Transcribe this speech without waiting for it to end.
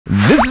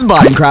This is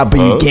Minecraft, but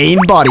you gain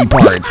body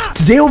parts.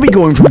 Today we'll be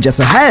going from just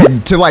a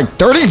head to like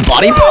 30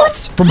 body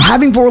parts? From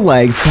having 4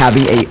 legs to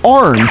having 8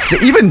 arms to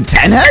even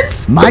 10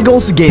 heads? My goal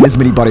is to gain as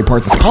many body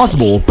parts as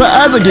possible, but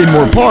as I gain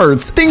more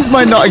parts, things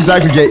might not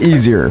exactly get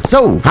easier.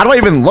 So, how do I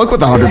even look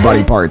with 100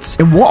 body parts?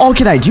 And what all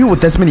can I do with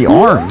this many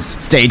arms?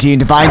 Stay tuned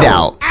to find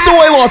out. So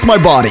I lost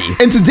my body,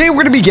 and today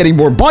we're gonna be getting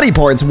more body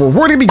parts where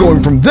we're gonna be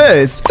going from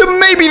this to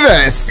maybe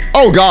this.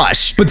 Oh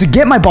gosh. But to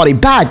get my body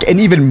back and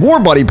even more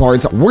body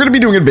parts, we're gonna be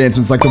doing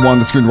advancements like the one on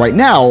the screen right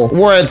now,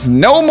 where it's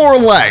no more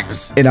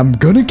legs. And I'm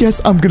gonna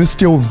guess I'm gonna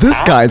steal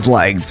this guy's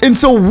legs. And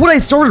so what I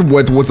started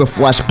with was a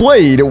flesh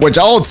blade, which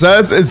all it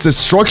says is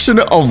destruction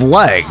of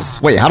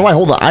legs. Wait, how do I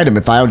hold the item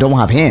if I don't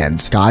have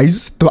hands?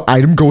 Guys, the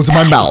item goes in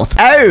my mouth.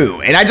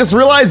 Oh, and I just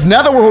realized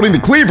now that we're holding the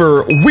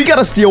cleaver, we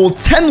gotta steal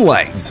 10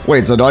 legs.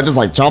 Wait, so do I just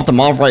like chop them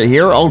off right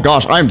here? Oh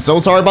gosh, I am so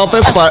sorry about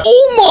this, but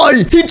oh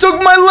my, he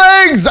took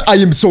my legs. I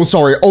am so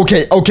sorry.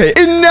 Okay.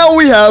 And now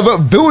we have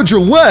villager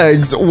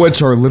legs,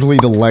 which are literally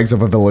the legs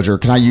of a villager.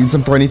 Can I use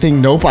them for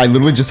anything? Nope, I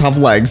literally just have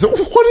legs.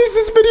 What is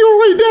this video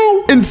right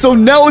now? And so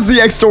now is the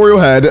xNestorio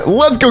head.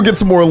 Let's go get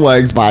some more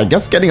legs by, I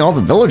guess, getting all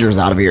the villagers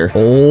out of here.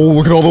 Oh,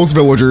 look at all those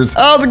villagers.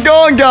 How's it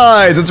going,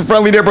 guys? It's a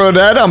friendly neighborhood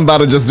head. I'm about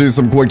to just do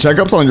some quick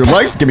checkups on your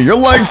legs. Give me your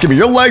legs. Give me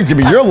your legs. Give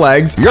me your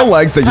legs. Your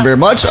legs. Thank you very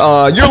much.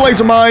 Your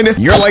legs are mine.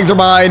 Your legs are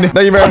mine.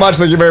 Thank you very much.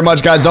 Thank you very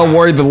much, guys. Don't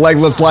worry. The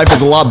legless life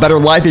is a lot better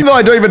life, even though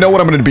I don't even know what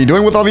I'm going to be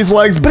doing with all these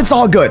legs, but it's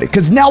all good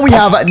because now we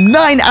have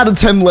 9 out of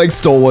 10 legs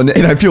stolen,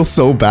 and I feel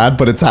so bad,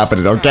 but it's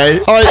happening, okay?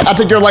 All right, I'll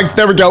take your legs.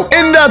 There we go.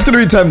 And that's going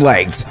to be 10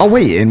 legs. Oh,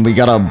 wait, and we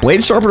got a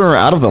blade sharpener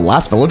out of the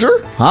last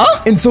villager?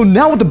 Huh? And so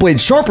now with the blade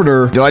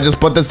sharpener, do I just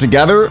put this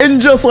together? And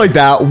just like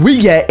that, we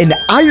get an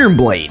iron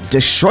blade.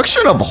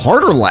 Destruction of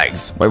harder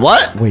legs. Wait,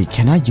 what? Wait,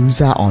 can I use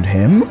that on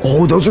him?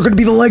 Oh, those are going to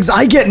be the legs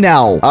I get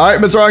now. All right,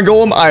 Mr. Iron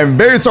Golem, I am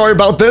very sorry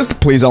about this.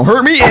 Please don't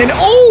hurt me. And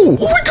oh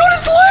my God,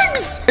 his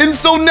legs. And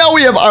so now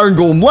we have Iron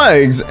Golem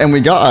legs, and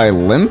we got a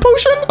limb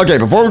potion? Okay,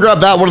 before we grab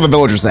that, what do the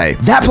villagers say?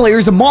 That player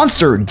is a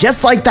monster,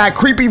 just like that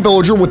creepy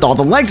villager with all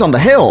the legs on the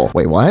hill.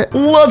 Wait, what?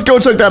 Let's go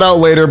check that out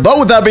later. But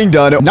with that being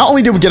done, not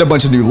only did we get a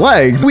bunch of new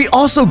legs, we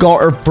also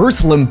got our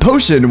first limb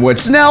potion,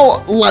 which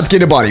now let's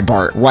get a body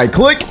part. Right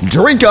click,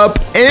 drink up,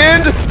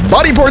 and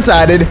body parts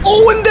added.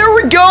 Oh, and there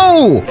we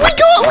go. We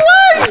got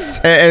legs.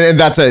 And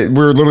that's it.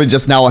 We're literally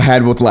just now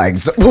ahead with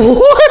legs.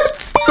 What?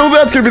 So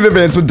that's gonna be the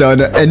advancement done.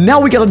 And now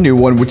we got a new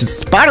one, which is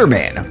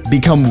Spider-Man.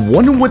 Become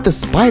one with the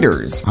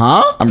spiders.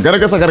 Huh? I'm gonna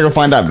guess I gotta go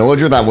find that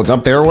villager that was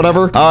up there or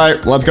whatever. All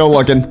right, let's go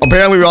looking.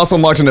 Apparently we also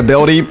unlocked an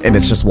ability, and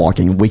it's just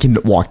walking. We can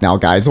walk now,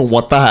 guys.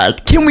 What the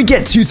heck? Can we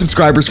get 2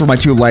 subscribers for my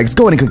 2 legs?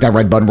 Go ahead and click that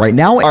red button right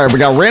now. All right, we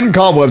got random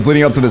cobwebs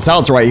leading up to this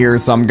house right here,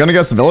 so I'm gonna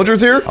guess the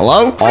villagers here.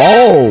 Hello?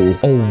 Oh,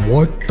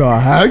 what the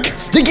heck?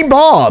 Stinky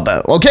Bob.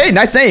 Okay,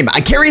 nice name.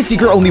 I carry a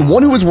secret only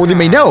one who is worthy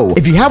may know.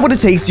 If you have what it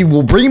takes, you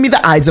will bring me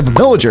the eyes of a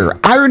villager,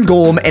 Iron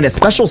Golem, and a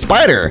special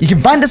spider. You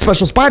can find the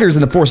special spiders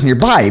in the forest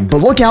nearby, but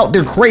look out,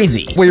 they're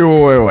crazy.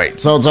 Wait.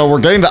 So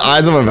we're getting the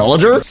eyes of a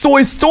villager? So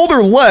I stole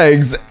their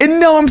legs, and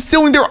now I'm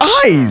stealing their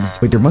eyes.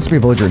 Wait, there must be a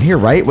villager in here,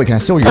 right? Wait, can I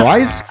steal your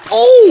eyes?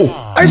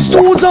 Oh, I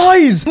stole his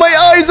eyes.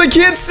 My eyes, I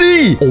can't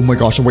see. Oh my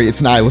gosh, wait,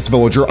 it's an eyeless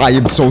villager. I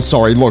am so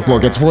sorry. Look,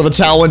 it's for the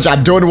challenge.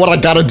 I'm doing what I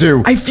gotta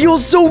do. I feel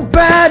so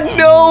bad.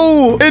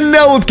 No. And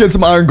now let's get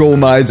some Iron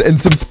Golem eyes and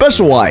some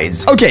special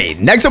eyes. Okay,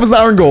 next up is the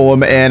Iron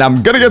Golem, and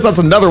I'm gonna guess that's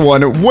another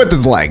one with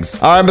his legs.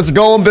 All right, Mr.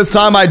 Golem, this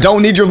time I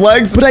don't need your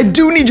legs, but I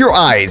do need your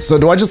eyes. So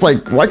do I just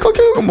like right click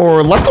him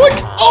or left click?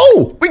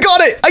 Oh, we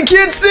got it. I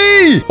can't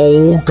see.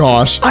 Oh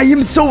gosh, I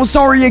am so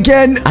sorry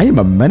again. I am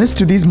a menace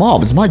to these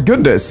mobs, my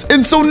goodness.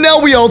 And so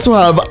now we also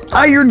have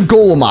Iron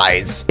Golem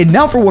eyes. And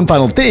now for one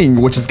final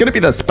thing, which is gonna be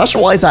the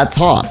special eyes at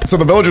top. So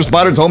the villager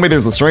spider told me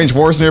there's a strange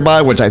forest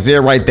nearby, which I see it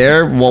right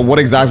there. Well, what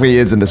exactly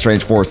is in the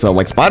strange forest? So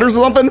like spiders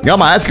or something? Got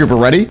my ice scooper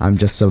ready. I'm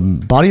just some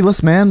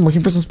bodiless man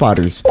looking for some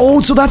spiders.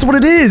 Oh, so that's what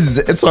it is.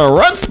 It's a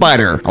red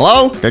spider.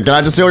 Hello? Can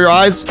I just steal your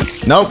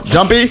eyes? Nope.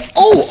 Jumpy.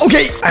 Oh,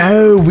 okay.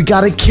 Oh, we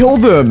gotta kill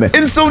them.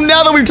 And so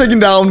now that we've taken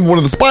down one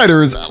of the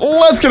spiders,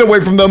 let's get away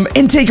from them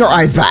and take our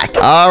eyes back.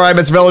 All right,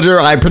 Miss Villager,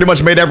 I pretty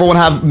much made everyone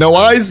have no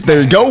eyes.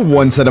 There you go.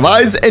 One set of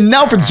eyes. And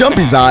now for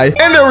Jumpy's eye.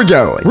 And there we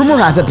go. Rumor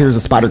has it there's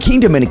a spider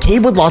kingdom in a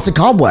cave with lots of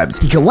cobwebs.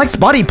 He collects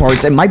body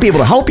parts and might be able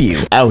to help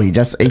you. Oh, he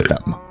just ate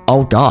them.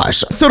 Oh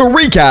gosh. So to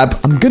recap,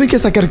 I'm gonna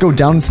guess I gotta go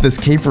down into this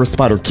cave for a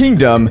spider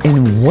kingdom.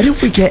 And what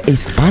if we get a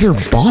spider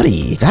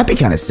body? That'd be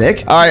kind of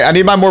sick. All right, I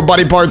need my more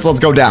body parts.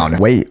 Let's go down.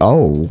 Wait,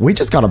 oh, we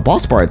just got a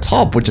boss bar at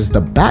top, which is the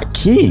Bat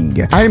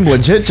King. I am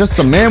legit just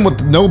a man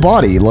with no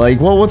body. Like,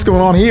 well, what's going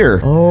on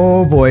here?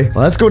 Oh boy.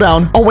 Let's go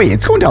down. Oh wait,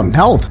 it's going down in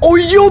health. Oh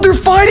yo, they're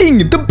fighting.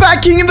 The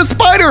Bat King and the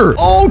spider.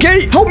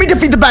 Okay, help me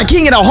defeat the Bat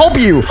King and I'll help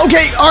you.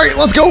 Okay, all right,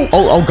 let's go.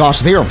 Oh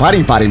gosh, they are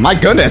fighting. My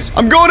goodness.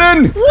 I'm going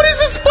in. What is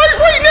this fight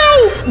right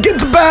now? Get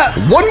the bat.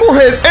 One more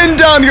hit, and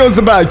down goes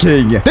the Bat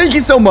King. Thank you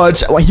so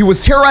much. He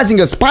was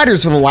terrorizing us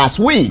spiders for the last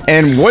week.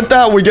 And with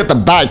that, we get the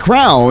Bat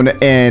Crown.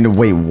 And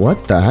wait,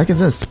 what the heck is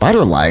this?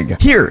 Spider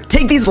leg. Here,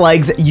 take these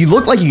legs. You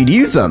look like you'd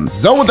use them.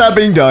 So with that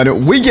being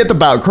done, we get the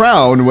Bat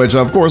Crown, which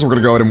of course we're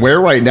gonna go ahead and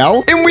wear right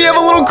now. And we have a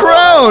little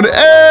crown.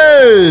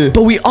 Hey!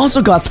 But we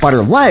also got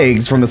spider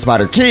legs from the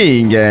Spider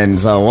King. And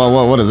so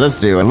what does this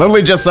do? It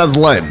literally just says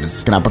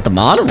limbs. Can I put them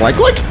on? Right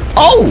click.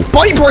 Oh,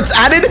 body parts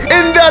added.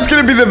 And that's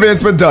gonna be the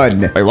advancement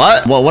done. Wait,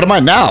 what? Well, what am I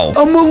now?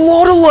 I'm a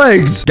lot of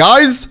legs.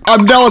 Guys,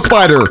 I'm now a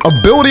spider.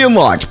 Ability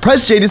unlocked.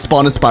 Press J to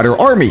spawn a spider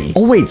army.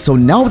 Oh, wait. So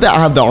now that I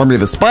have the army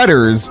of the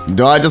spiders,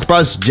 do I just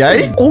press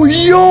J? Oh,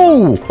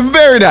 yo.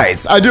 Very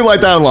nice. I do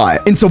like that a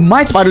lot. And so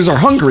my spiders are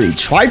hungry.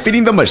 Try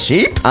feeding them a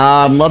sheep.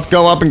 Let's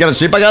go up and get a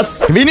sheep, I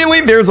guess.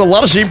 Conveniently, there's a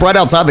lot of sheep right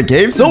outside the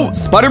cave. So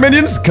spider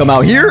minions, come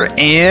out here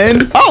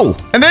and... Oh,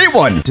 and they ate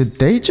one. Did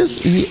they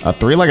just eat a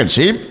three-legged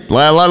sheep?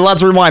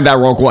 Let's rewind that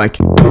real quick.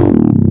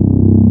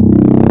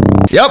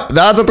 Yep,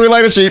 that's a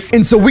three-legged sheep.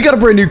 And so we got a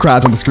brand new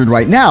craft on the screen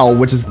right now,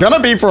 which is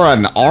gonna be for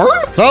an arm.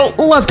 So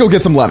let's go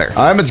get some leather.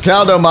 All right, Mr.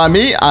 Cal, don't mind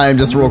me. I'm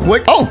just real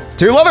quick. Oh,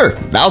 2 leather.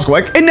 That was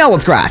quick. And now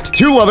let's craft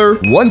 2 leather,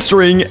 1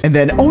 string, and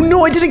then, oh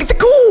no, I didn't get the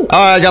coal. All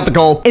right, I got the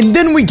coal. And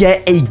then we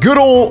get a good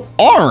old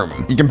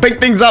arm. You can pick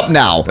things up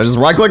now. I just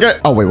right click it.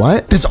 Oh, wait,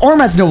 what? This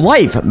arm has no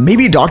life.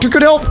 Maybe a doctor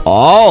could help?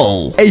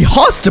 Oh, a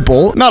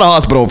hospital, not a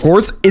hospital, of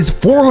course, is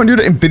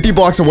 450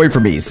 blocks away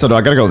from me. So do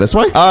I gotta go this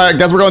way? All right,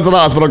 guess we're going to the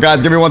hospital,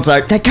 guys. Give me 1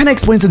 sec. That kind of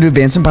explains the new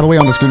advancement, by the way,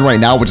 on the screen right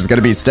now, which is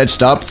gonna be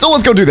stitched up. So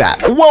let's go do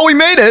that. Well, we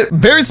made it.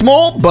 Very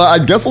small, but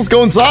I guess let's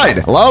go inside.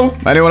 Hello?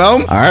 Anyone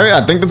home? All right,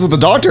 I think this is the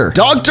doctor.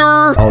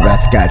 Doctor! Oh,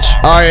 that's sketch.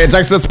 All right, it's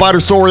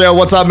xNestorio.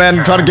 What's up, man?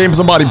 I'm trying to gain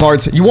some body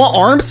parts. You want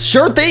arms?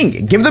 Sure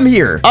thing. Give them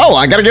here. Oh,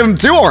 I gotta give him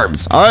 2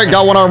 arms. All right,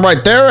 got 1 arm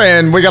right there,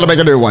 and we gotta make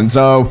a new one.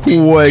 So,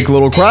 quick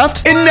little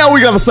craft. And now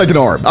we got the 2nd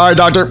arm. All right,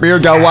 doctor, here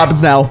we go. What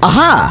happens now?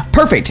 Aha!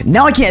 Perfect.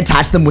 Now I can't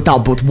attach them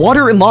without both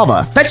water and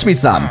lava. Fetch me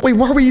some. Wait,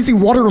 why are we using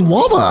water and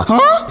lava?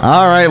 Huh?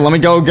 All right, let me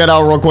go get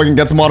out real quick and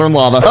get some water and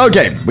lava.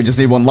 Okay, we just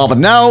need 1 lava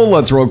now.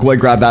 Let's real quick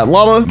grab that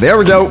lava. There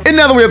we go. And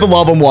now that we have the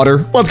lava and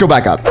water, let's go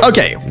back up.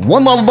 Okay,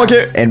 1 lava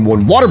bucket and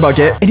 1 water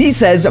bucket. And he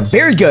says,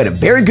 very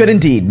good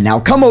indeed. Now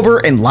come over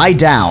and lie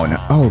down.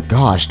 Oh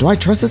gosh, do I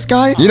trust this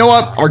guy? You know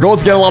what? Our goal is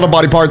to get a lot of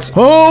body parts.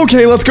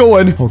 Okay, let's go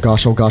in. Oh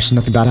gosh,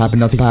 nothing bad happened,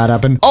 nothing bad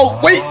happened. Oh,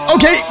 wait,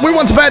 okay, we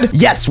went to bed.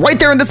 Yes, right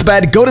there in this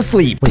bed, go to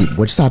sleep. Wait,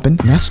 what just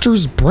happened?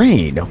 Nestor's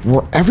brain,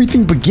 where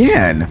everything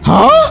began.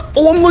 Huh?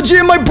 Oh, I'm legit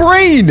in my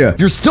brain.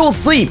 You're still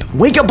asleep.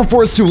 Wake up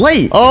before it's too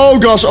late. Oh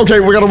gosh, okay,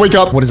 we gotta wake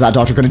up. What is that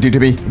doctor gonna do to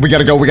me? We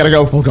gotta go.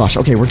 Oh gosh,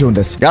 okay, we're doing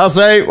this. Gotta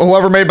say,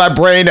 whoever made my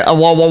brain,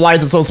 why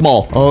is it so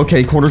small?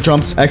 Okay, corner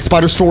jumps,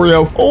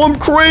 xNestorio. Oh, I'm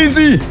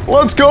crazy.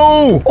 Let's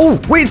go. Oh,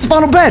 wait, it's the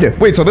final bed.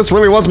 Wait, so this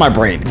really was my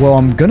brain. Well,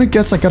 I'm gonna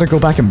guess I gotta go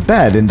back in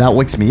bed and that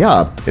wakes me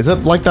up. Is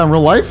it like that in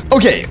real life?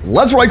 Okay,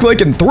 let's right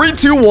click in 3,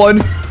 2, 1.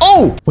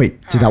 Oh,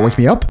 wait, did that wake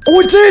me up?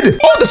 Oh, it did.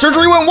 Oh, the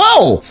surgery went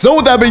well. So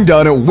with that being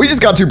done, we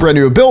just got 2 brand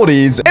new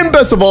abilities. And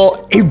best of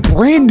all, a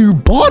brand new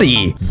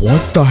body.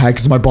 What the heck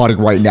is my body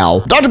right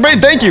now? Dr.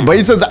 Bane, thank you. But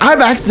he says,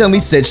 I've accidentally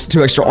stitched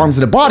 2 extra arms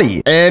in a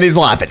body. And he's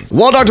laughing.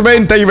 Well, Dr.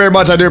 Bane, thank you very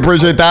much. I do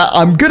appreciate that.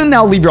 I'm gonna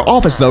now leave your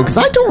office though, because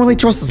I don't really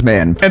trust this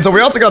man. And so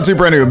we also got 2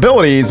 brand new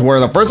abilities where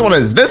the first one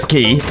is this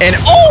key. And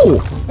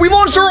oh, we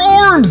launched our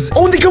arms.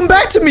 Oh, and they come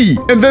back to me.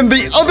 And then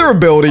the other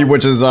ability,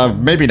 which is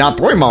maybe not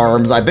throwing my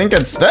arms. I think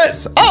it's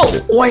this.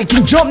 Oh, I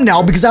can jump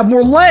now because I have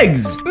more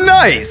legs.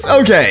 Nice.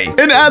 Okay.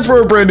 And as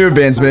for a brand new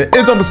advancement,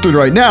 it's on the screen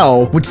right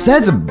now, which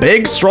says a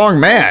big, strong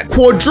man.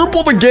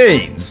 Quadruple the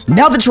gains.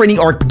 Now the training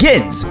arc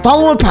begins.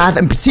 Follow a path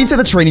and proceed to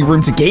the training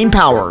room to gain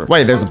power.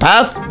 Wait, there's a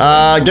path?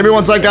 Give me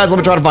 1 sec, guys. Let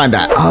me try to find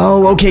that.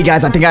 Oh, okay,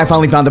 guys. I think I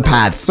finally found the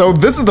path. So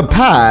this is the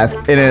path,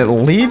 and it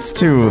leads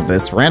to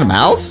this random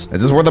house.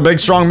 Is this where the big,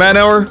 strong men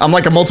are? I'm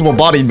like a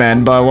multiple-bodied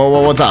man, but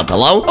what's up?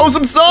 Hello? Oh,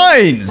 some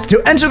signs!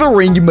 To enter the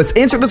ring, you must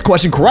answer this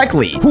question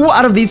correctly. Who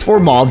out of these 4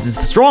 mobs is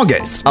the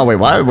strongest? Oh, wait,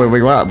 what? Wait, we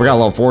got a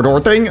little 4-door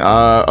thing?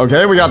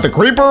 Okay, we got the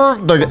Creeper,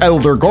 the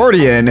Elder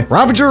Guardian,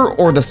 Ravager,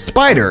 or the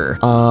Spider.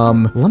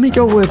 Let me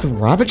go with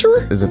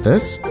Ravager? Is it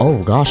this?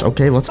 Oh, gosh,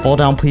 okay, let's fall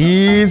down.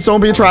 Please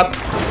don't be a trap.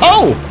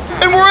 Oh!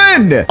 And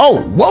we're in!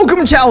 Oh,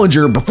 welcome,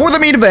 Challenger. Before the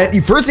main event,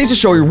 you first need to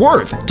show your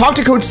worth. Talk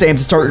to Coach Sam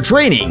to start your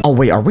training. Oh,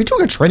 wait, are we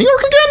doing a training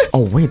arc again?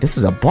 Oh, wait, this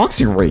is a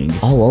boxing ring.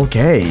 Oh,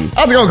 okay.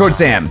 How's it going, Coach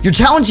Sam? Your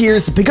challenge here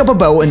is to pick up a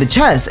bow in the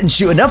chest and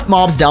shoot enough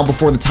mobs down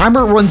before the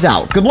timer runs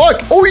out. Good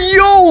luck. Oh,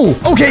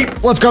 yo! Okay,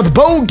 let's grab the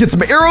bow, get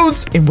some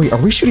arrows. And wait, are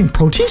we shooting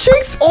protein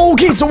shakes? Oh,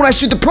 okay, so when I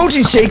shoot the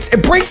protein shakes,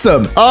 it breaks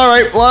them. All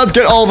right, let's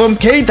get all of them.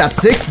 Okay, that's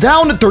 6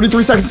 down,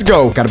 33 seconds to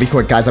go. Gotta be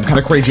quick, guys. I'm kind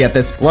of crazy at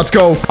this. Let's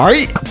go. All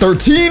right,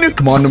 13.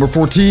 Come on, number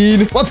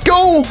 14. Let's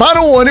go.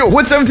 Final one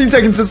with 17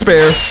 seconds to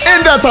spare.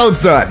 And that's how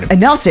it's done. And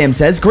now Sam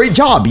says, great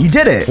job. You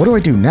did it. What do I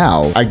do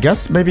now? I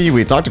guess maybe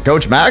we talk to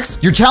Coach Max.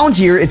 Your challenge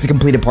here is to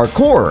complete a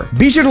parkour.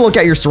 Be sure to look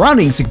at your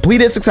surroundings to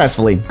complete it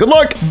successfully. Good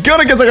luck.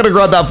 Gonna guess I gotta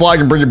grab that flag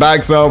and bring it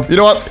back. So you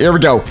know what? Here we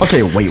go.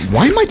 Okay, wait,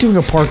 why am I doing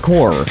a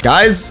parkour?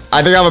 Guys,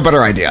 I think I have a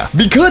better idea.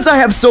 Because I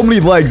have so many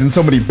legs and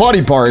so many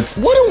body parts,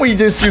 why don't we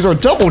just use our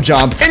double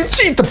jump and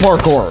cheat the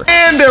parkour?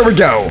 And there we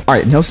go. All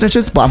right, no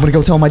snitches, but I'm gonna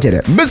go tell him I did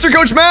it. Mr.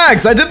 Coach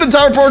Max, I did the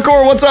entire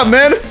parkour. What's up,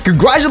 man?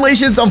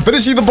 Congratulations on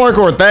finishing the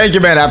parkour. Thank you,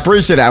 man. I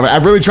appreciate it. I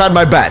really tried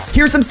my best.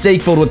 Here's some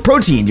steak filled with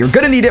protein. You're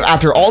gonna need it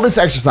after all this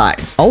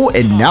exercise. Oh,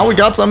 and now we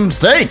got some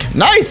steak.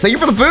 Nice. Thank you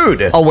for the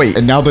food. Oh, wait.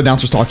 And now the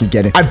announcer's talking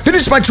again. I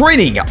finished my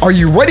training. Are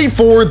you ready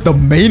for the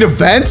main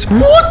event?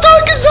 What the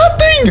heck is that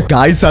thing?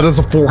 Guys, that is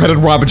a four-headed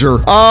Ravager.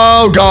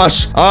 Oh,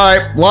 gosh. All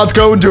right, let's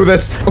go and do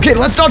this. Okay,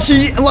 let's not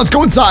cheat and let's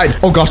go inside.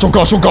 Oh, gosh. Oh,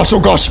 gosh. Oh, gosh. Oh,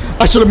 gosh.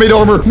 I should have made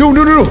armor. No.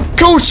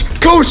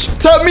 Coach,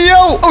 tap me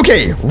out.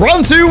 Okay,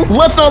 round 2.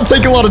 Let's not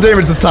take a lot of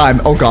damage this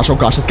time. Oh, gosh.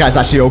 This guy's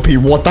actually OP.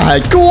 What the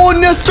heck? Go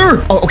on,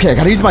 Nestor. Oh, okay. I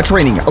gotta use my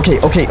training. Okay.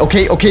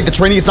 The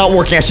training is not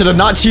working. I should have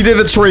not cheated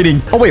the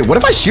training. Oh, wait. What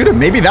if I shoot him?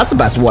 Maybe that's the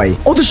best way.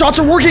 Oh, the shots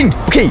are working.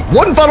 Okay,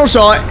 one final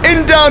shot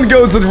and down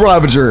goes the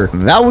Ravager.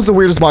 That was the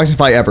weirdest boxing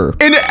fight ever.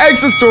 And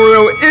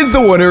xNestorio is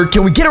the winner.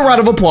 Can we get a round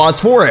of applause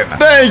for him?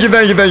 Thank you,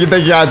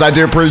 guys. I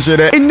do appreciate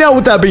it. And now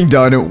with that being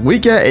done, we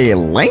get a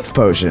length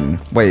potion.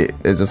 Wait,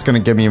 is this gonna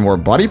give me more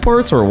body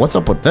parts or what's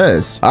up with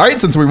this? All right,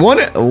 since we won,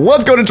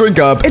 let's go to drink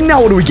up. And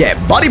now what do we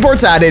get? Body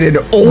parts added and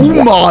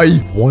oh my,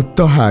 what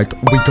the heck?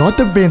 We got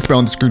the advancement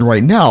on the screen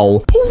right now.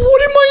 But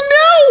what am I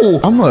now?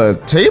 I'm a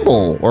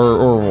table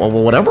or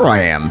whatever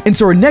I am. And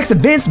so our next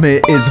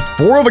advancement is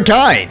 4 of a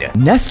kind.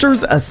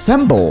 Nestors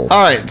Assemble.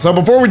 All right, so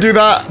before we do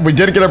that, we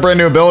did get a brand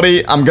new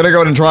ability. I'm gonna go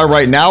ahead and try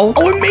right now.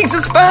 Oh, it makes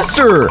us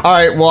faster. All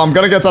right, well, I'm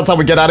gonna guess that's how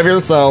we get out of here.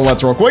 So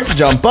let's real quick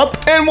jump up.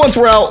 And once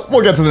we're out,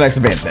 we'll get to the next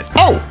advancement.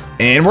 Oh,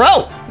 and we're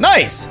out.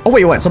 Nice. Oh,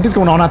 wait, what? Something's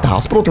going on at the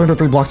hospital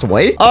 303 blocks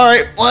away? All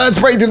right, let's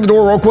break through the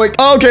door real quick.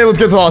 Okay, let's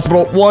get to the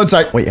hospital. One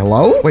sec. Wait,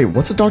 hello? Wait,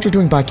 what's the doctor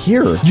doing back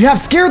here? You have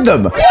scared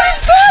them. What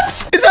is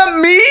that? Is that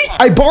me?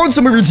 I borrowed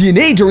some of your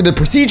DNA during the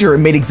procedure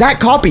and made exact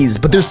copies,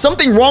 but there's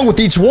something wrong with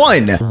each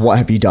one. What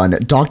have you done?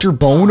 Dr.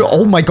 Bone?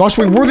 Oh my gosh,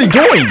 wait, where are they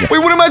going? Wait,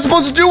 what am I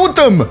supposed to do with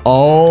them?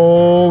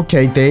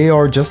 Okay, they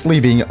are just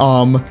leaving.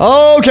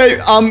 Okay,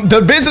 the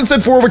advancement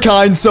said 4 of a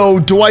kind, so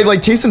do I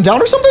like chase him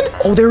down or something?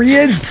 Oh, there he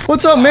is.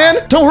 What's up,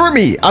 man? Don't hurt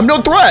me. I'm no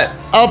threat.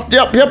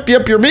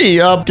 Yep, you're me.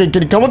 Can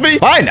you come with me?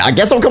 Fine, I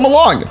guess I'll come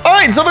along. All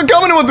right, so they're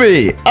coming with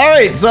me. All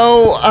right,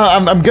 so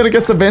I'm gonna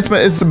guess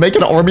advancement is to make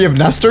an army of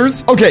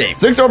nesters. Okay,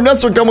 6-armed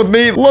Nestor, come with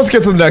me. Let's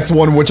get to the next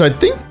one, which I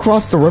think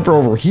crossed the river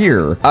over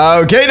here.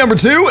 Okay, number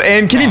 2,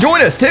 and can you join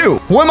us too?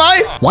 Who am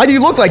I? Why do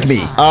you look like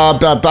me?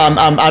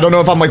 I don't know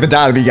if I'm like the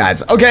dad of you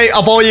guys. Okay,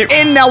 I'll follow you.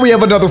 And now we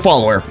have another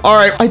follower. All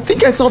right, I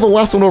think I saw the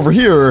last one over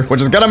here,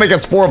 which is gonna make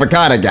us 4 of a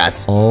kind, I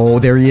guess. Oh,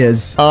 there he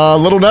is.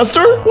 Little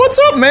Nestor, what's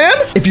up, man?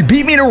 If you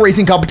beat me in a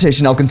racing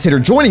competition, I'll consider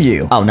joining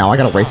you. Oh, now I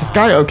gotta race this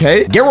guy.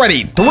 Okay, get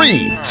ready.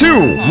 3,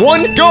 2,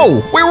 1,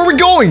 go. Where are we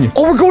going?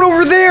 Oh, we're going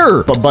over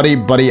there. But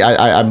buddy,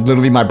 I'm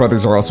literally, my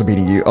brothers are also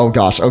beating you. Oh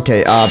gosh.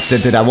 Okay.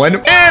 Did I win?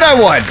 And I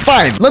won.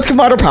 Fine. Let's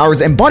combine our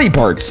powers and body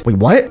parts. Wait,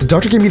 what? The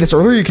doctor gave me this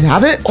earlier. You can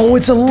have it. Oh,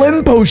 it's a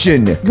limb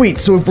potion. Wait,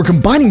 so if we're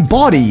combining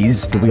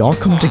bodies, do we all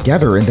come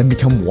together and then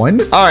become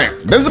one? All right,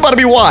 this is about to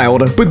be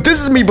wild. But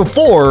this is me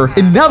before,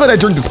 and now that I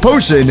drink this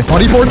potion,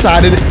 body parts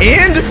added,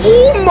 and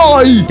oh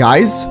my,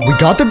 guys, we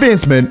got the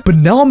advancement. But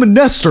now I'm a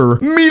Nestor,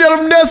 made out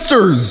of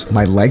Nestors.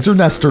 My legs are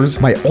Nestors,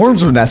 my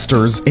arms are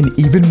Nestors, and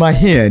even my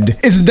hand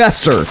is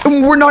Nestor.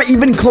 And we're not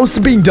even close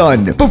to being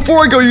done.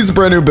 Before I go use the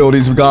brand new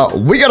abilities we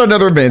got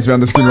another advancement on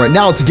the screen right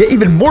now to get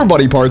even more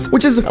body parts,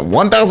 which is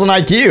 1000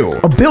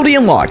 IQ. Ability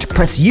unlocked.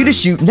 Press U to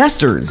shoot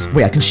Nestors.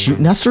 Wait, I can shoot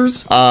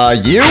Nestors?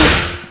 You?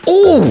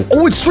 Oh,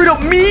 it's straight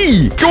up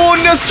me. Go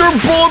on, Nestor,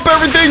 blow up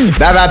everything.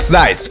 That's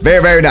nice.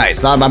 Very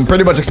nice. I'm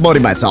pretty much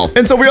exploding myself.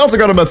 And so we also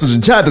got a message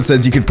in chat that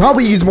says you could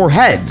probably use more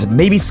heads.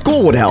 Maybe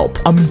school would help.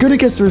 I'm gonna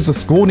guess there's a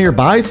school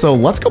nearby, so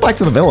let's go back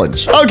to the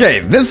village.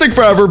 Okay, this took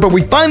forever, but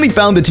we finally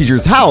found the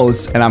teacher's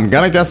house, and I'm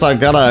gonna guess I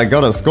gotta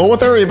go to school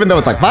with her, even though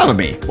it's like 5 of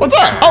me. What's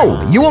up?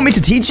 Oh, you want me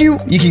to teach you?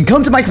 You can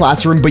come to my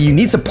classroom, but you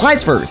need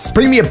supplies first.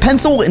 Bring me a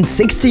pencil and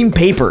 16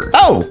 paper.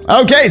 Oh,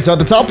 okay, so at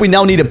the top, we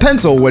now need a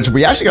pencil, which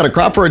we actually got a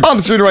crop for on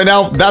the screen right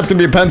now. That's gonna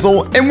be a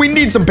pencil, and we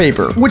need some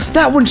paper, which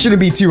that one shouldn't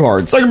be too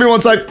hard. So give me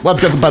 1 sec.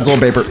 Let's get some pencil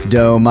and paper.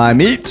 Don't mind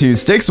me. 2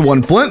 sticks,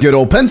 1 flint, good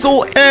old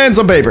pencil, and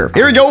some paper.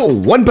 Here we go.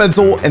 1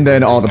 pencil, and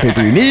then all the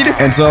paper you need.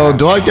 And so,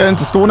 do I get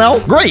into school now?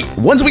 Great.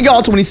 Once we got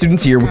all 20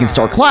 students here, we can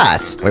start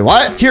class. Wait,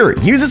 what? Here,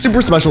 use a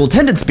super special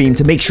attendance beam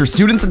to make sure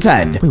students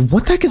attend. Wait,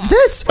 what the heck is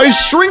this? A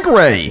shrink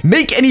ray.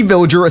 Make any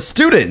villager a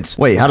student.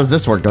 Wait, how does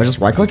this work? Do I just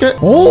right click it?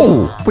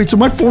 Oh, wait, so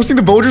am I forcing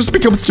the villagers to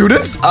become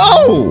students?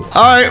 Oh,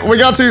 all right, we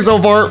got 2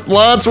 so far.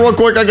 let's real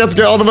quick, I guess,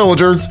 get all the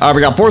villagers. All right,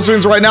 we got 4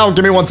 students right now.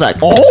 Give me 1 sec.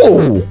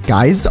 Oh,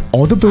 guys,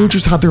 all the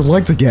villagers have their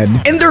legs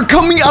again. And they're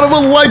coming out of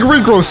a leg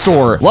regrowth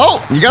store.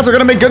 Well, you guys are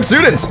gonna make good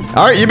students.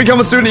 All right, you become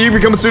a student, you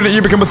become a student,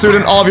 you become a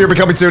student. All of you are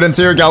becoming students.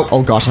 Here we go.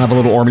 Oh gosh, I have a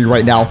little army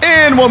right now.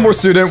 And 1 more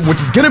student,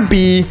 which is gonna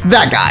be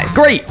that guy.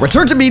 Great,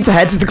 return to me to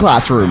head to the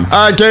classroom.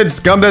 All right, kids,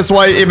 come this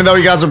way. Even though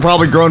you guys are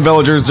probably grown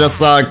villagers, just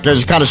because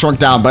you kind of shrunk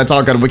down, but it's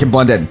all good. We can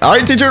blend in. All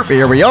right, teacher,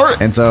 here we are.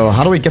 And so,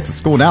 how do we get to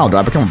school now? Do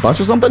I become a bus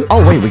or something?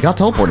 Oh wait, we got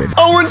teleported.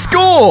 Oh, we're in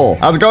school.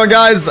 How's it going,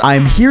 guys?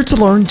 I'm here to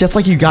learn just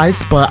like you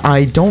guys, but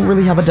I don't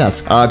really have a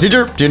desk.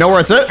 Teacher, do you know where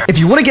I sit? If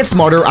you want to get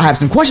smarter, I have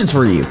some questions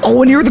for you.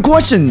 Oh, and here are the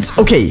questions.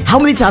 Okay, how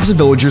many types of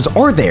villagers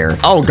are there?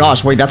 Oh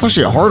gosh, wait, that's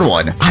actually a hard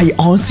one. I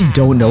honestly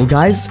don't know,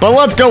 guys. But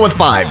let's go with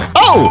 5.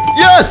 Oh,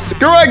 yes,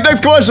 correct.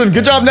 Next question.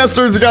 Good job,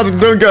 Nestors. You guys are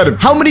doing good.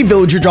 How many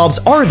villager jobs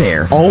are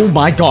there? Oh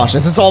my gosh,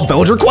 is this all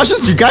villager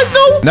questions? Do you guys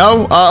know?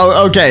 No?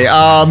 Okay,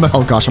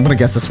 Oh gosh, I'm gonna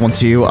guess this one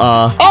too.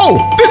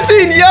 Oh,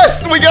 15,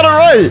 yes, we got it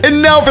right.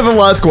 And now for the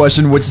last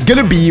question, which is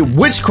gonna be,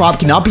 which crop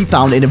cannot be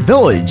found in a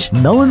village?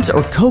 Melons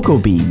or cocoa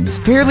beans?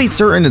 Fairly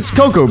certain it's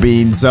cocoa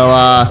beans, so,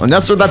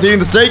 Nestor, that's eating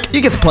the steak.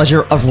 You get the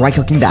pleasure of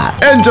right-clicking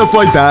that. And just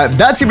like that,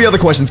 that's gonna be all the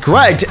questions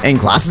correct, and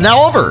class is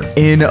now over.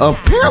 And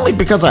apparently,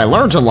 because I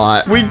learned a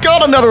lot, we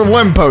got another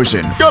limb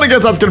potion. Gotta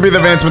guess that's gonna be the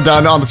advancement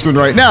done on the screen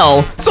right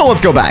now, so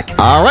let's go back.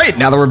 All right,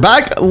 now that we're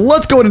back,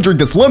 let's go ahead and drink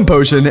this limb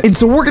potion. And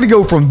so we're gonna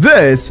go from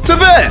this to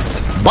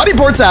this. Body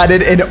parts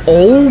added, and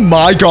oh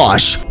my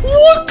gosh,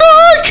 what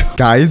the heck?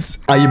 Guys,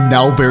 I am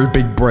now very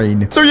big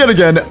brain. So yet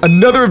again,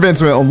 another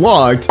advancement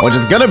unlocked, which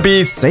is gonna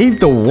be save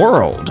the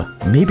world.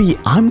 Maybe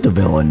I'm the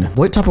villain.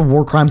 What type of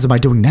war crimes am I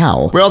doing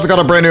now? We also got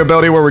a brand new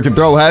ability where we can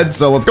throw heads,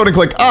 so let's go and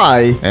click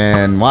I,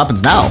 and what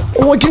happens now?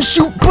 Oh, I can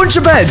shoot a bunch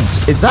of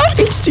heads. Is that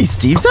HT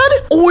Steve's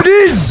head? Oh, it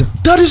is.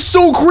 That is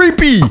so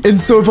creepy. And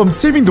so if I'm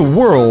saving the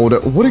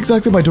world, what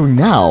exactly am I doing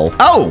now?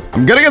 Oh,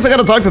 I'm gonna guess I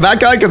gotta talk to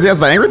that guy because he has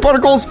the angry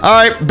particles. All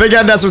right, big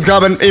head Nestor's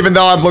coming, even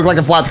though I look like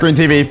a flat screen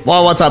TV.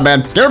 Well, what's up,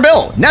 man? Scare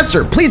Bill.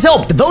 Nestor, please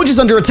help. The village is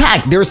under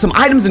attack. There are some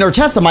items in our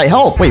chest that might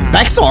help. Wait,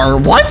 Vexar?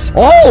 What?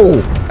 Oh,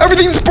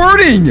 everything's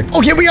burning.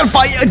 Okay, we gotta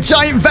fight a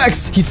giant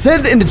Vex. He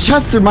said in the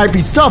chest there might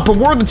be stuff, but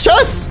where are the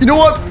chests? You know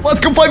what?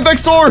 Let's go fight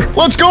Vexar.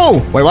 Let's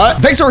go. Wait, what?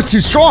 Vexar is too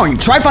strong.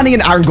 Try finding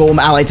an iron golem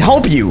ally to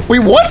help you. Wait,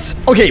 what?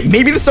 Okay,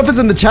 maybe the stuff is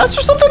in the chest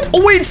or something?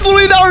 Oh, wait, it's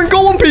literally an iron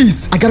golem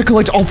piece. I gotta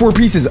collect all 4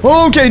 pieces.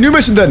 Okay, new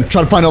mission then.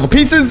 Try to find all the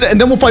pieces,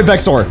 and then we'll fight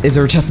Vexar. Is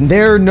there a chest in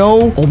there?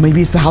 No. Oh,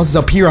 maybe it's the houses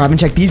up here. I haven't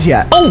checked these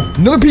yet. Oh,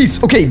 another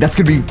piece. Okay, that's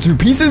gonna be 2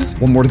 pieces.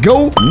 1 more to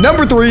go.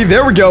 Number 3,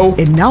 there we go.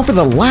 And now for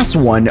the last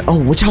one.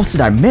 Oh, which house did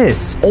I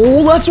miss?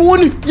 Oh, last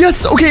one.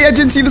 Yes, okay, I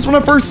didn't see this one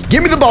at first.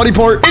 Give me the body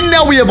part, and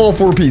now we have all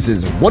 4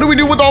 pieces. What do we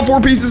do with all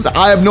 4 pieces?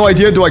 I have no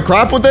idea. Do I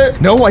craft with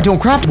it? No, I don't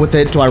craft with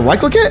it. Do I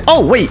right-click it?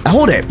 Oh, wait,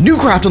 hold it. New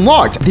craft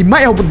unlocked. They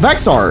might help with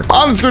Vexar.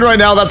 On the screen right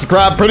now, that's a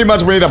craft. Pretty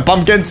much we need a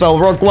pumpkin, so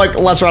real quick,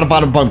 let's try to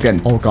find a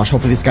pumpkin. Oh gosh,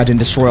 hopefully this guy didn't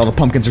destroy all the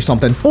pumpkins or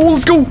something. Oh,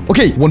 let's go.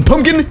 Okay, 1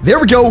 pumpkin. There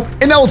we go.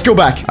 And now let's go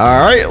back. All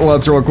right,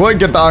 let's real quick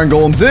get the iron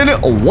golems in.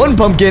 1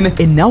 pumpkin.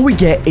 And now we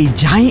get a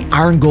giant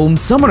iron golem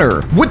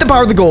summoner. With the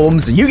power of the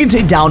golems, you can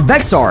take down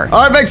Vexar.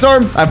 All right,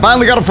 Vexar, I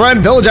finally got a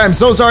friend. Village, I'm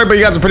so sorry, but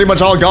you guys are pretty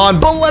much all gone.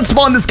 But let's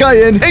spawn this guy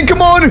in. And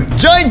come on,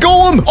 giant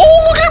golem.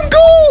 Oh, look at him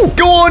go.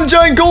 Go on,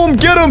 giant golem,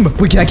 get him.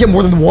 Wait, can I get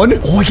more than 1?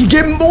 Oh, I can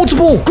get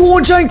multiple. Go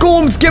on, giant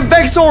golems, get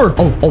Vexar.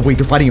 Oh, wait,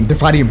 they're fighting him. They're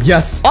fighting him.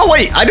 Yes. Oh,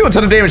 wait, I do a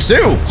ton of damage too.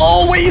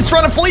 Oh, wait, he's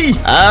trying to flee.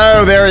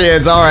 Oh, there he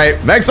is. All right,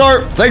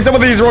 Vexar, take some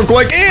of these real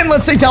quick. And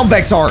let's take down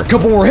Vexar.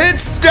 Couple more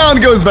hits. Down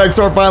goes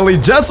Vexar finally,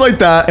 just like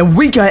that. And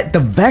we got the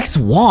Vex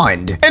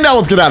Wand. And now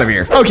let's get out of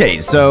here. Okay,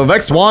 so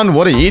Vex Wand,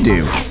 what do you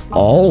do?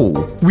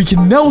 Oh, we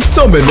can now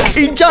summon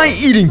a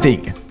giant eating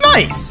thing.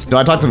 Nice. Do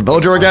I talk to the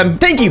villager again?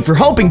 Thank you for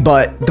helping,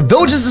 but the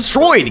village is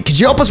destroyed. Could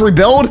you help us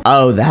rebuild?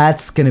 Oh,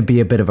 that's gonna be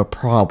a bit of a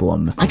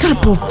problem. I gotta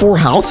build 4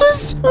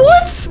 houses?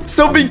 What?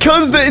 So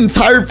because the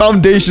entire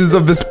foundations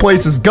of this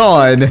place is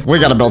gone, we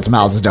gotta build some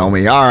houses, don't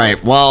we? All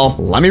right, well,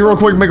 let me real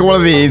quick make one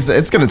of these.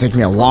 It's gonna take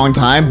me a long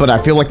time, but I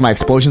feel like my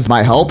explosions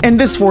might help. And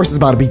this forest is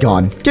about to be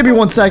gone. Give me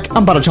 1 sec.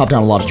 I'm about to chop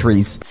down a lot of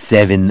trees.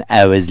 7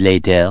 hours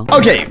later.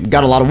 Okay,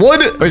 got a lot of wood.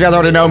 You guys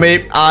already know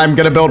me. I'm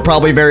gonna build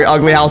probably very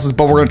ugly houses,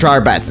 but we're gonna try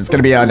our best. It's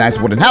gonna be a nice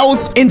wooden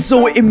house. And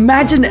so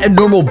imagine a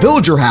normal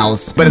villager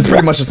house, but it's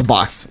pretty much just a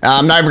box.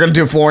 I'm not even gonna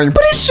do flooring,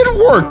 but it should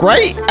work,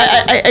 right?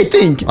 I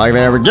think. Like,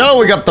 there we go.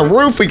 We got the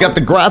roof. We got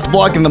the grass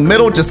block in the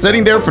middle, just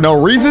sitting there for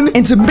no reason.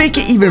 And to make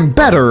it even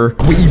better,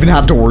 we even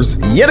have doors.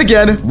 Yet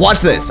again, watch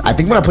this. I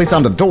think when I place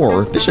down the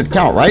door, this should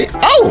count, right?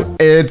 Oh,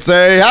 it's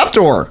a half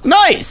door.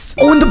 Nice.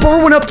 Oh, and the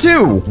bar went up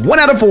too. 1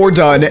 out of 4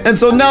 done. And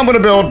so now I'm gonna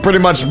build pretty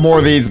much more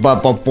of these, but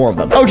 4 of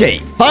them. Okay,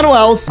 final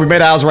house. We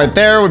made a house right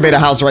there. We made a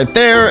house right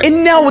there.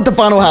 And now with the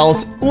final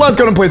house, let's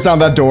go and place down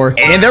that door.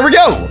 And there we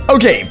go.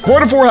 Okay, 4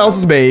 to 4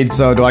 houses made.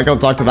 So do I go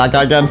talk to that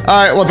guy again?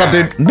 All right, what's up,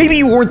 dude? Maybe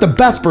you weren't the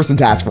best person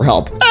to ask for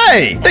help.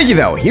 Hey, thank you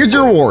though. Here's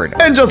your reward.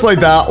 And just like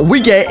that, we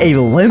get a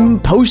limb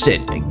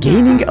potion,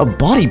 gaining a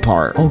body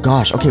part. Oh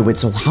gosh, okay, wait,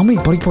 so how many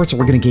body parts are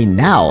we gonna gain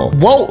now?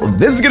 Well,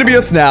 this is gonna be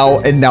us now,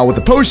 and now with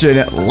the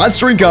potion, let's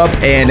drink up,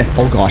 and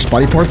oh gosh,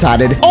 body parts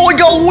added. Oh, I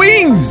got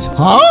wings!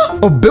 Huh?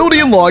 Ability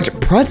unlocked,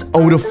 press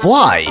O to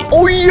fly.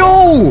 Oh,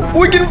 yo!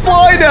 We can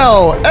fly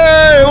now!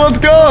 Hey, let's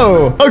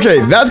go! Okay,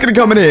 that's gonna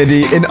come in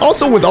handy, and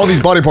also with all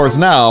these body parts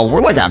now,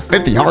 we're like at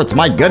 50 hearts,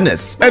 my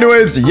goodness.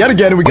 Anyways, yet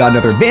again, we got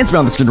another advancement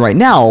on the screen right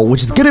now,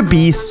 which is gonna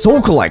be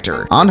Soul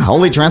Collector.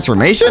 Unholy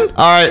Transformation?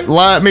 Alright,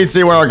 let me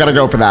see where I gotta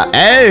go for that.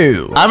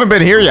 Oh, I haven't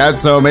been here yet,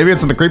 so maybe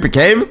it's in the creepy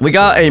cave. We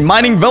got a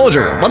mining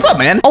villager. What's up,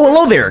 man? Oh,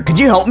 hello there. Could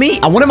you help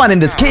me? I want to mine in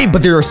this cave,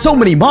 but there are so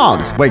many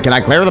mobs. Wait, can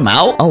I clear them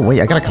out? Oh, wait,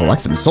 I gotta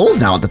collect some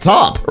souls now at the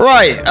top.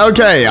 Right,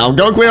 okay, I'll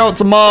go clear out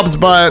some mobs,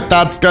 but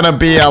that's gonna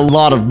be a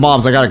lot of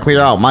mobs I gotta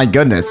clear out, my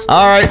goodness.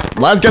 Alright,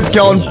 let's get to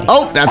killing.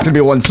 Oh, that's gonna be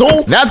 1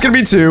 soul. That's gonna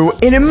be 2.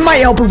 And it might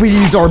help if we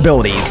use our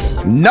abilities.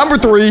 Number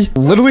 3.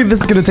 Literally,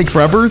 this is gonna take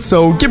forever,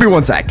 so give me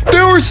 1 sec.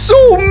 There are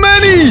so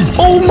many!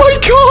 Oh my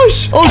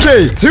gosh!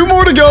 Okay, 2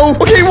 more to go.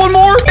 Okay, 1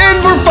 more,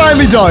 and we're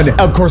finally done.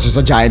 Of course, there's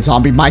a giant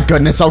zombie. My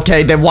goodness,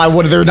 okay, then why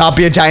would there not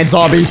be a giant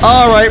zombie?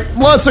 Alright,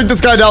 let's take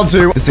this guy down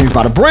too. This thing's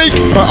about to break,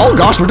 but oh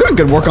gosh, we're doing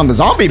good work on the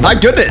zombie. My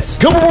goodness.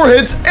 Couple more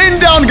hits,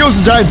 and down goes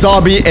the giant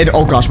zombie, and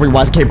oh gosh, wait,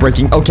 why is cave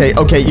breaking?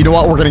 Okay, you know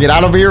what? We're gonna get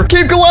out of here.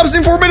 Cave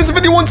collapsing, 4 minutes and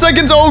 51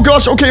 seconds. Oh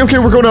gosh, okay,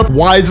 we're going up.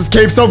 Why is this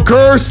cave so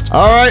cursed?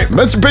 Alright,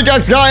 Mr.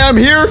 Pickaxe Guy, I'm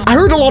here. I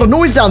heard a lot of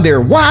noise down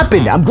there. What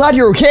happened? I'm glad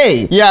you're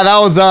okay. Yeah, that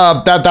was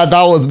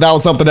that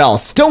was something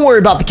else. Don't worry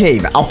about the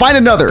cave. I'll find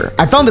another.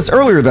 I found this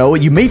earlier though.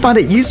 You may find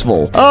it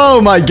useful.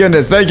 Oh my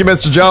goodness, thank you,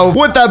 Mr. Joe.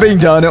 With that being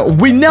done,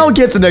 we now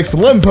get the next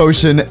limb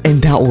potion,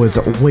 and that was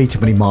way too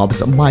many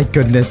mobs. My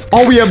goodness.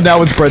 All we have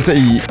now is bread to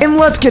eat. And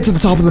let's get to the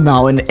top of the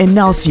mountain and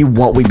now see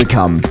what we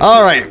become.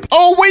 Alright.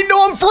 Oh wait,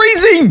 no, I'm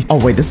freezing!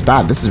 Oh wait, this is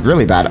bad. This is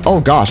really bad.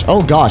 Oh gosh,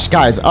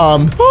 guys,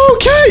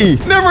 okay.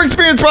 Never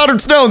experienced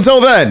powdered snow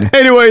until then.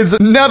 Anyways,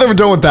 now that we're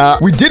done with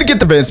that, we did get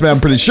the advancement,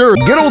 I'm pretty sure.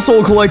 Good old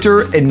soul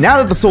collector, and now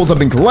that the souls have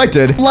been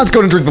collected, let's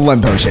go and drink the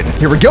limb potion.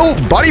 Here we go,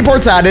 body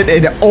parts added,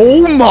 and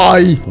oh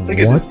my!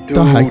 What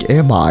the heck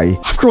am I?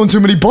 I've grown too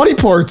many body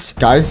parts.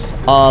 Guys,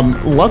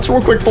 let's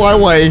real quick fly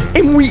away.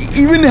 And we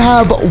even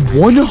have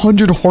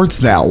 100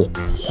 hearts now.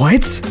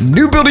 What?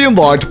 New ability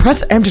unlocked,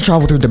 press M to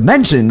travel through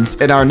dimensions,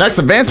 and our next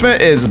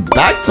advancement is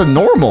back to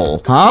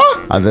normal. Huh?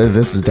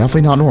 This is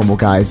definitely not normal,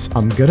 guys.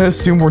 I'm gonna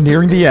assume we're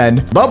nearing the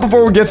end. But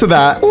before we get to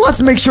that,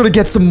 let's make sure to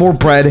get some more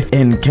bread.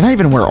 And can I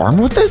even wear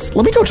armor with this?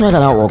 Let me go try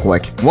that out real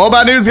quick. Well,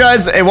 bad news,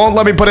 guys. It won't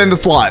let me put in the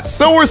slots.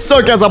 So we're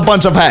stuck as a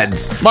bunch of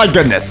heads. My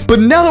goodness. But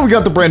now that we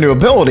got the brand new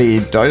ability,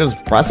 do I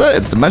just press it?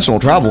 It's dimensional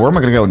travel. Where am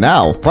I gonna go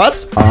now?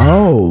 Press?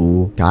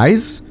 Oh,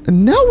 guys.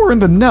 Now we're in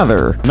the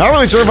nether. Not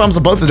really sure if I'm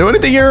supposed to do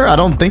anything here. I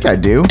don't think I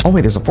do. Oh,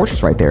 wait, there's a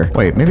fortress right there.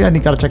 Wait, maybe I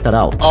gotta check that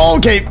out.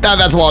 Okay,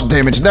 that's a lot of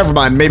damage. Never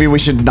mind. Maybe we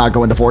should not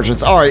go in the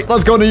fortress. All right,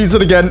 let's go and use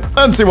it again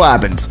and see what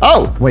happens.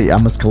 Oh, wait, I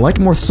must collect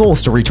more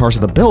souls to recharge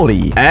the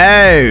ability.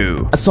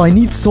 Oh, so I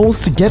need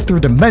souls to get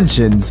through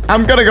dimensions.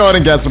 I'm gonna go ahead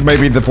and guess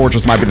maybe the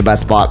fortress might be the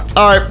best spot.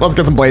 All right, let's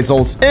get some blaze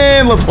souls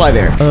and let's fly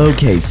there.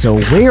 Okay, so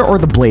where are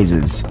the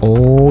blazes?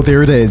 Oh,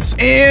 there it is.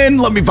 And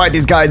let me fight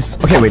these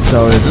guys. Okay, wait,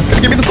 so is this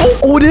gonna give me the soul?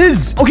 Oh, it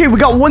is. Okay, we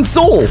got 1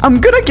 soul.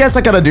 I'm gonna guess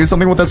I gotta do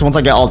something with this once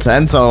I get all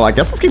 10, so I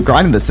guess let's keep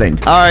grinding this thing.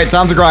 All right,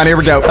 time to grind. Here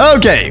we go.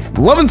 Okay,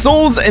 11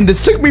 souls, and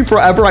this took me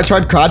forever. I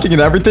tried crafting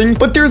and everything,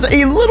 but there's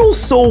a little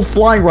soul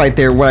flying right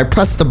there when I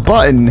press the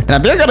button, and I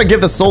think I gotta give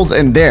the souls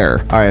in there.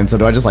 All right, and so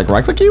do I just like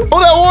right click you? Oh,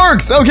 that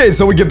works. Okay,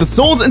 so we give the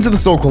souls into the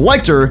soul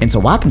collector, and so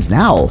what happens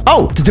now?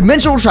 Oh, the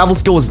dimensional travel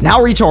skill is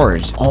now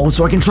recharged. Oh,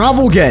 so I can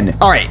travel again.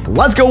 All right,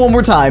 let's go one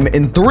more time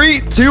in 3,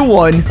 2,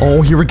 1.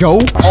 Oh, here we go.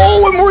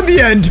 Oh, and we're at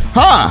the end.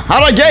 Huh,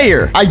 how'd I get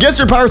here? I guess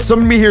your power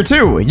summoned me here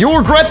too. You'll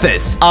regret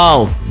this.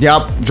 Oh,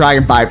 yep,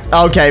 dragon pipe.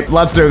 Okay,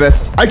 let's do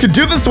this. I could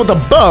do this with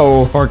a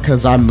bow, or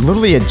cause I'm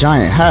literally a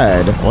giant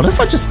head. What if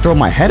I just throw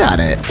my head at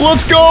it?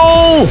 Let's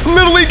go!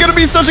 Literally gonna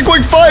be such a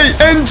quick fight.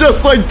 And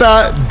just like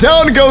that,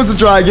 down goes the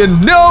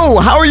dragon. No,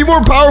 how are you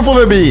more powerful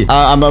than me?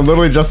 I'm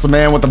literally just a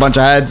man with a bunch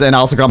of heads, and I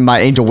also got my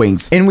angel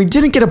wings. And we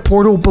didn't get a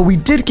portal, but we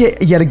did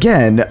get, yet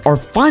again, our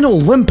final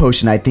limb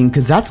potion, I think,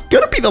 because that's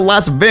gonna be the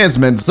last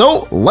advancement.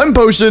 So, limb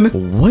potion.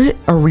 What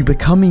are we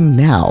becoming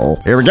now?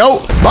 Here we go.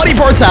 Body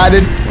parts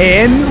added,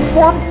 and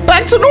we're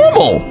back to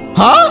normal.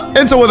 Huh?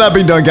 And so with that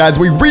being done, guys,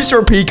 we reached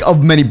our peak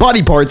of many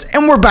body parts,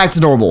 and we're back to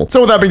normal.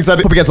 So with that being said,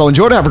 hope you guys all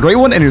enjoyed. Have a great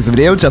one, and here's a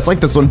video just like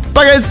this one.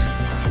 Bye, guys.